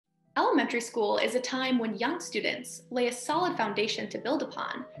Elementary school is a time when young students lay a solid foundation to build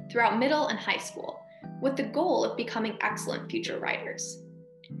upon throughout middle and high school, with the goal of becoming excellent future writers.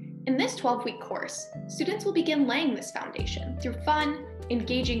 In this 12-week course, students will begin laying this foundation through fun,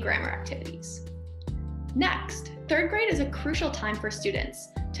 engaging grammar activities. Next, third grade is a crucial time for students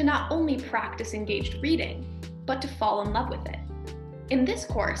to not only practice engaged reading, but to fall in love with it. In this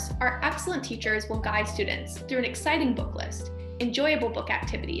course, our excellent teachers will guide students through an exciting book list, enjoyable book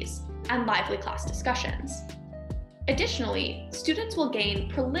activities, and lively class discussions. Additionally, students will gain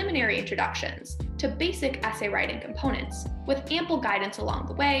preliminary introductions to basic essay writing components with ample guidance along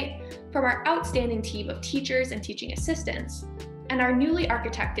the way from our outstanding team of teachers and teaching assistants, and our newly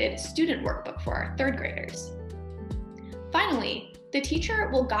architected student workbook for our third graders. Finally, the teacher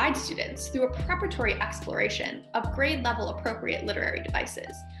will guide students through a preparatory exploration of grade-level appropriate literary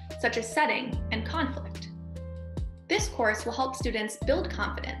devices, such as setting and conflict. This course will help students build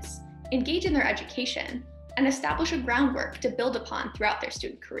confidence, engage in their education, and establish a groundwork to build upon throughout their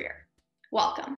student career. Welcome.